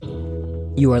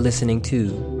You are listening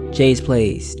to Jay's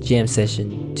Plays Jam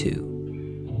Session 2.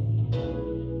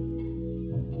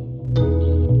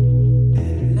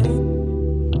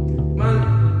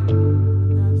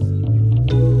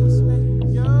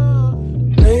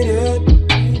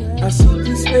 I see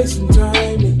through space and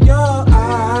time in your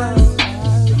eyes.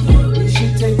 We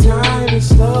should take time and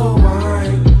slow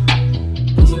wine.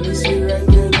 So this here right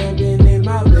there, living in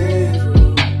my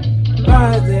bedroom.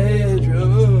 My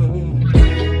bedroom.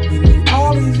 We need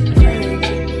all these friends.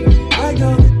 I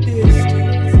go the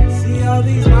distance. See all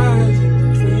these lines in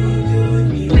between you and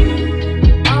me.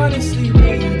 Honestly, we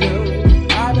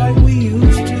don't. I like we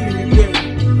used to, yeah.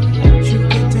 You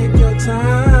can take your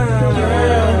time.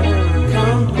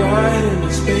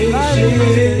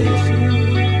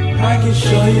 I can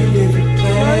show you different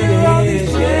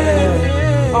planets,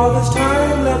 yeah. All this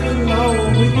time left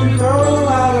alone, we can throw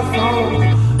out a phone,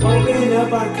 open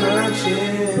up our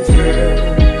conscience,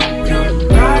 yeah. Come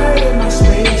ride in my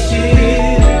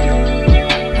spaceship.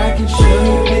 I can show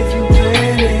you different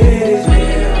planets,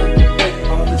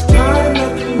 yeah. All this time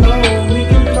left alone, we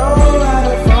can throw out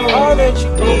a phone, all that you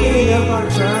open up our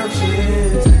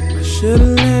conscience. I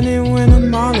should've landed when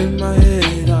I'm all in my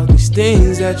head. All these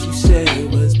things that you said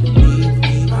was beneath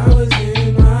me. I was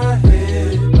in my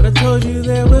head, but I told you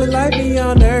there was life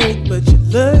beyond earth. But you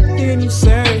looked and you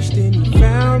searched and you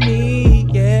found me,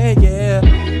 yeah, yeah.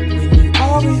 When you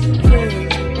always in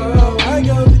prayers, oh, I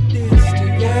go the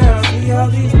distance, yeah. See all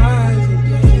these lines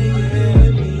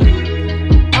in me.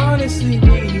 Honestly,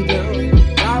 we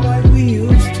don't, not like we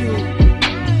used to.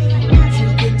 But you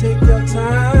can take your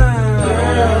time,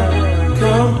 yeah.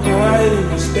 Come ride in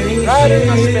the spaceship.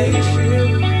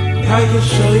 I can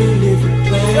show you different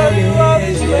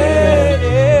planets,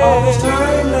 yeah. All this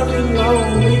time left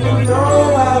alone, we can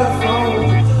throw out a phone,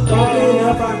 open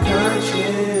up our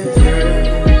conscience,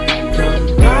 yeah. Come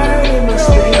ride in my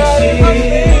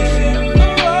spaceship.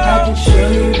 I can show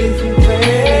you different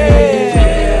planets,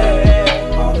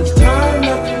 yeah. All this time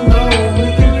left alone, we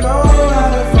can throw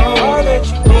out a phone,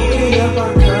 open up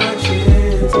our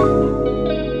conscience.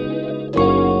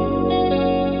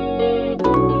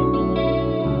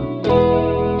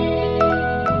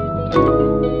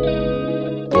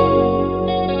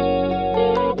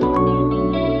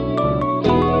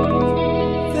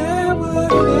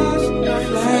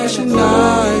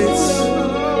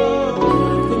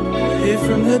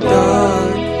 From the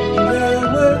dark, there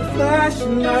were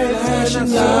flashing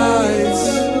lights,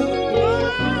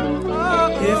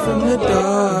 here from the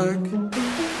dark.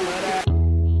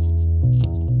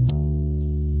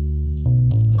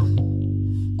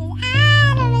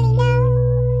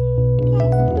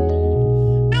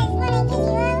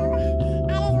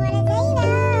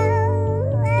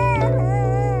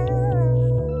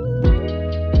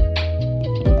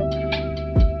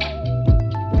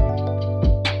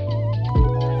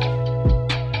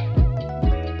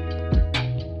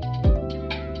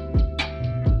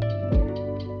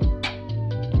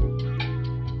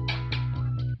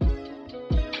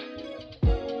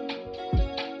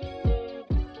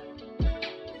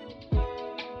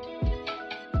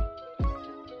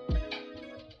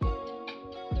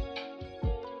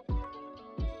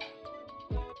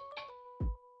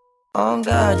 Oh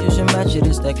God, you should match it,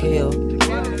 it's that KO.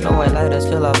 No white lighters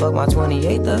till I fuck my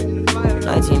 28th up.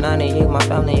 1998, my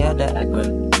family had the Acura.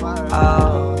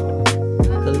 Oh,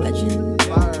 the legend.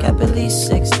 Kept at least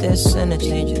 6 discs and a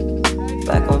changer.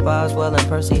 Back when Boswell and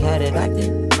Percy had it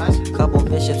active. Couple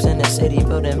bishops in the city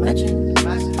building mansion.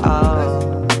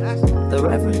 Oh, the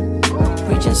Reverend.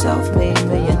 Preaching self-made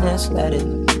millionaires let it.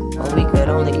 When we could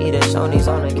only eat at Shoney's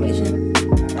on occasion.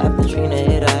 After Trina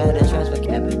hit, I had to transfer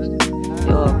campus.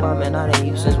 Your apartment I didn't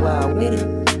use since where I waited.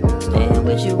 Staying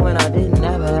with you when I didn't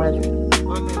have a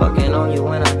address. Fucking on you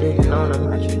when I didn't own a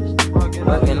mattress.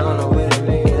 Working on a way to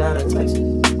make it out of Texas.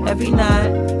 Every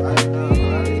night.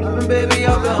 And baby,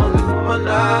 I'll be hungry for my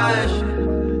night.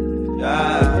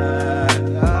 Yeah.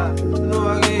 No,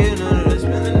 I can't hear none of this.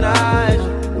 Spend the night.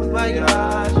 Oh my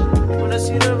gosh. When I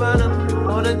see the run, I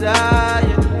wanna die.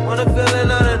 Yeah. Wanna feel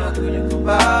another. Could you come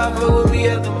by? Fuck with me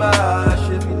at the bar.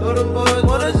 Should be know them boys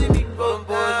wanna see me.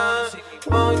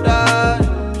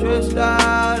 Stressed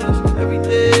out,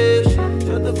 everything.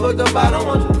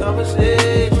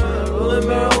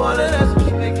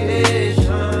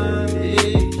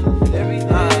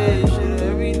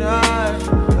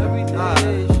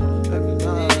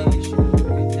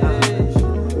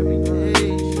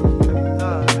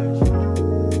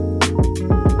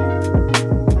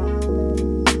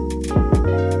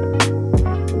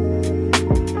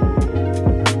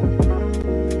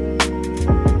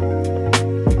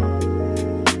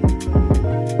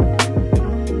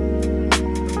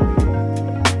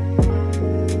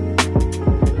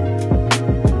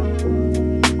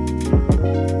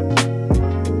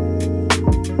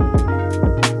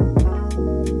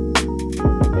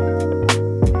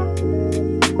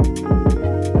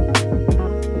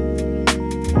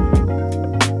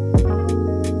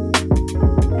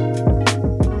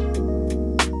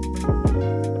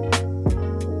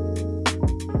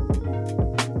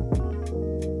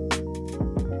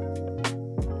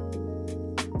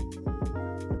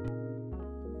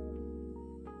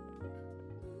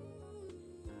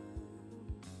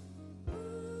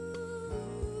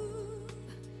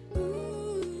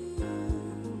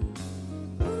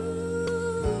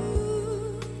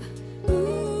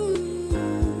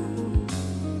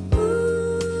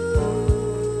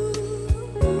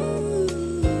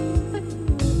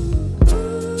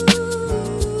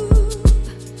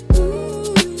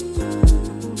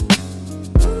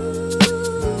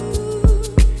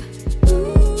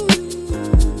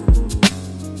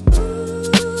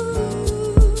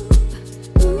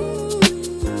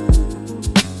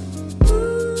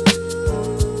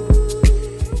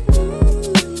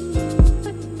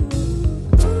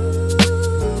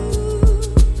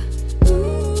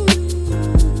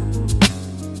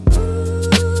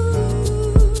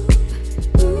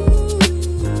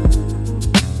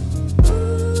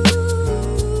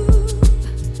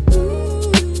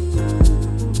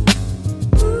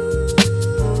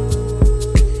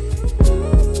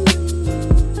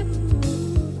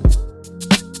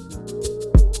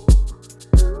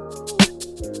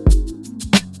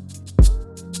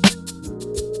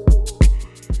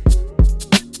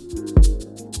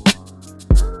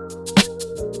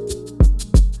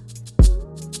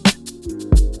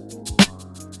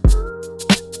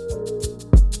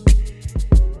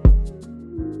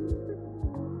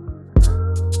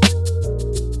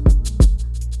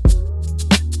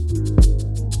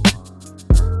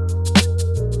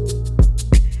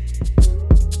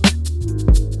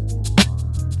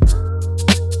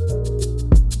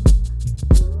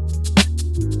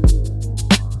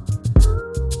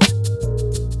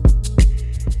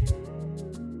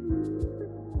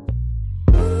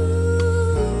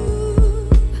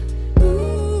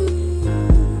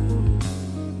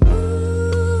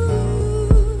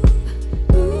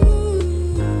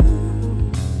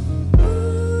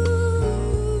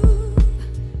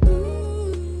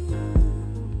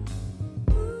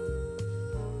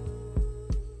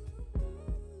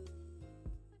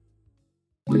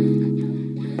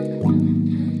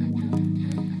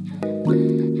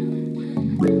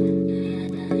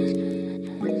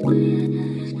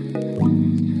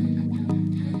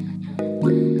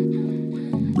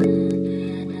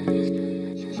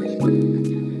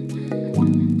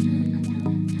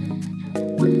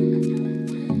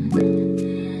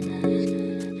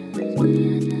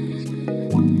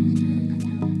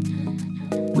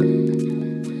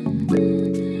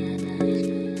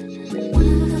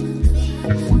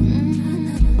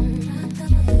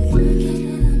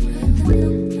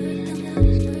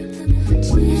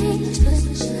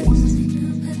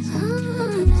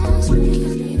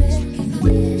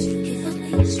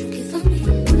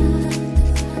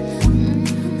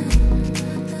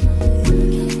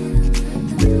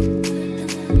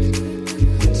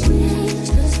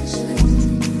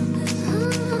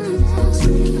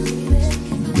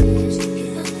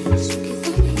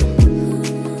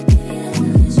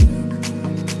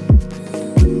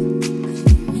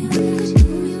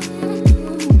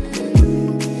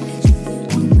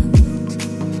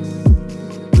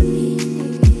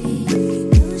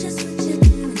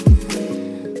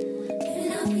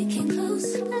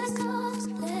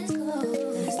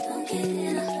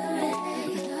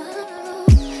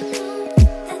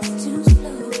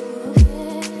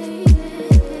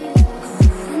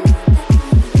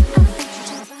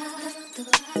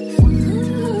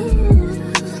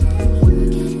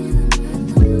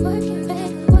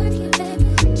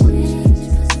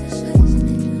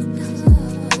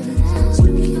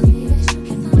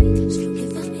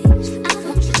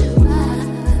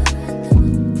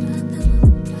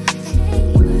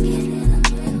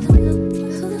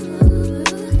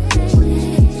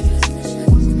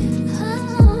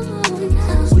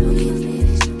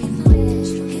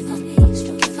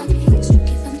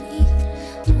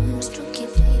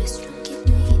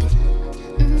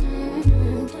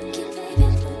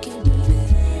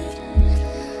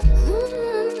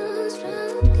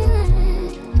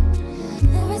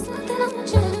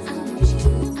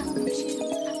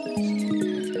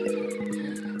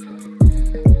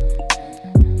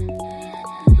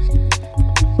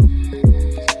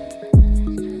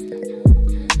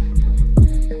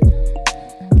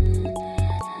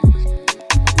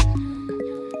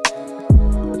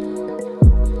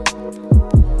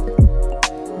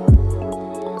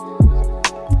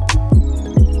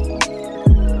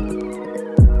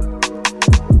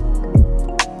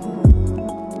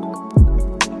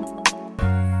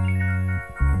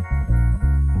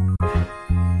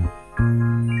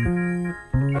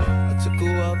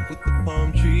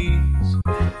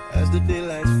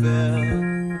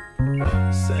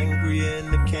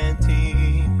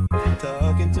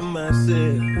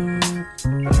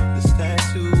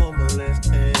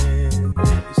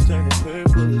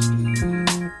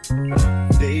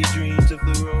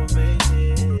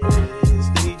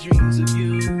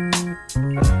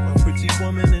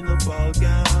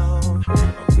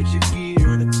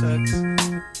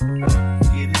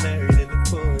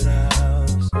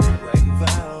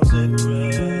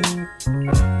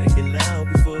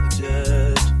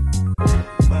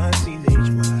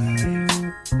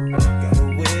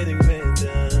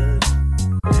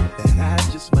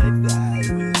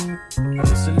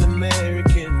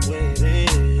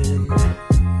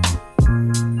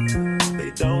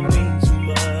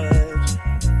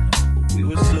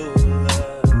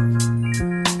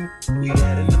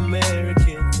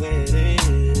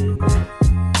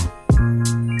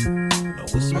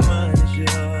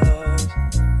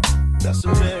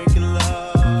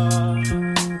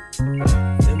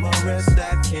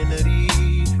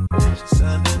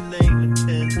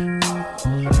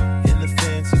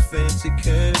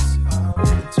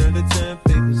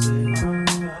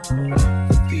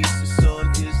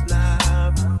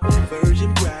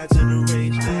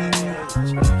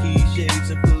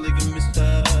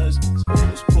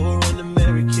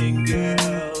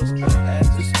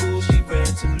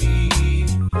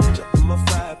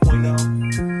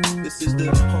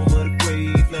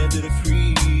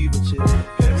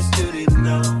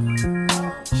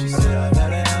 She said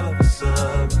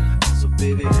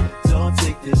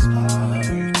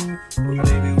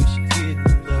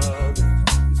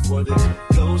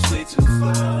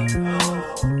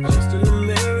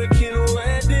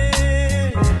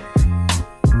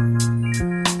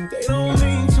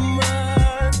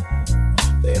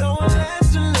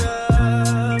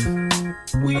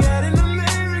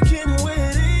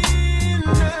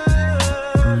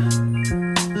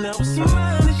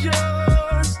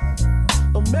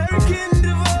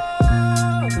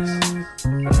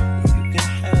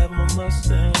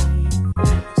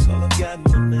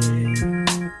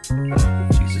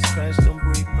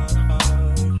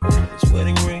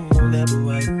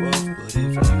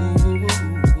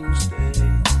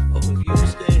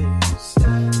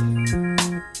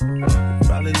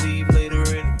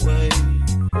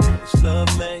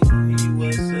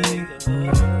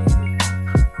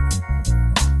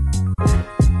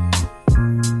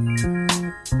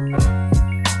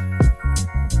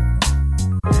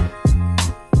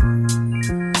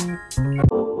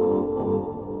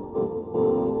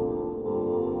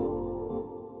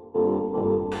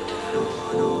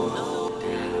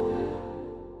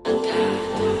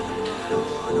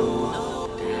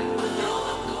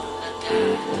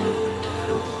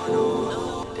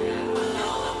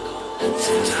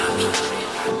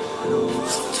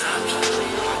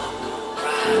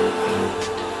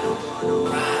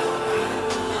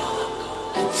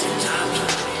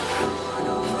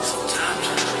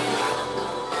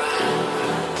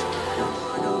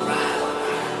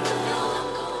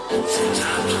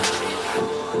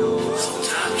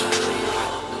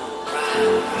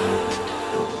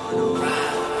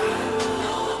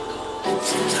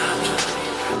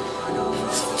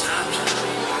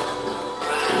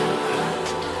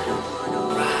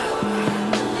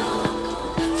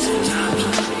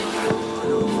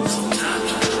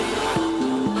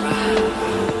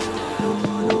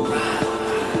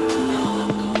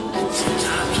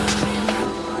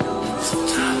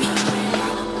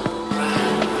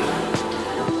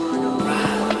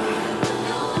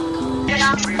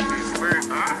y'all.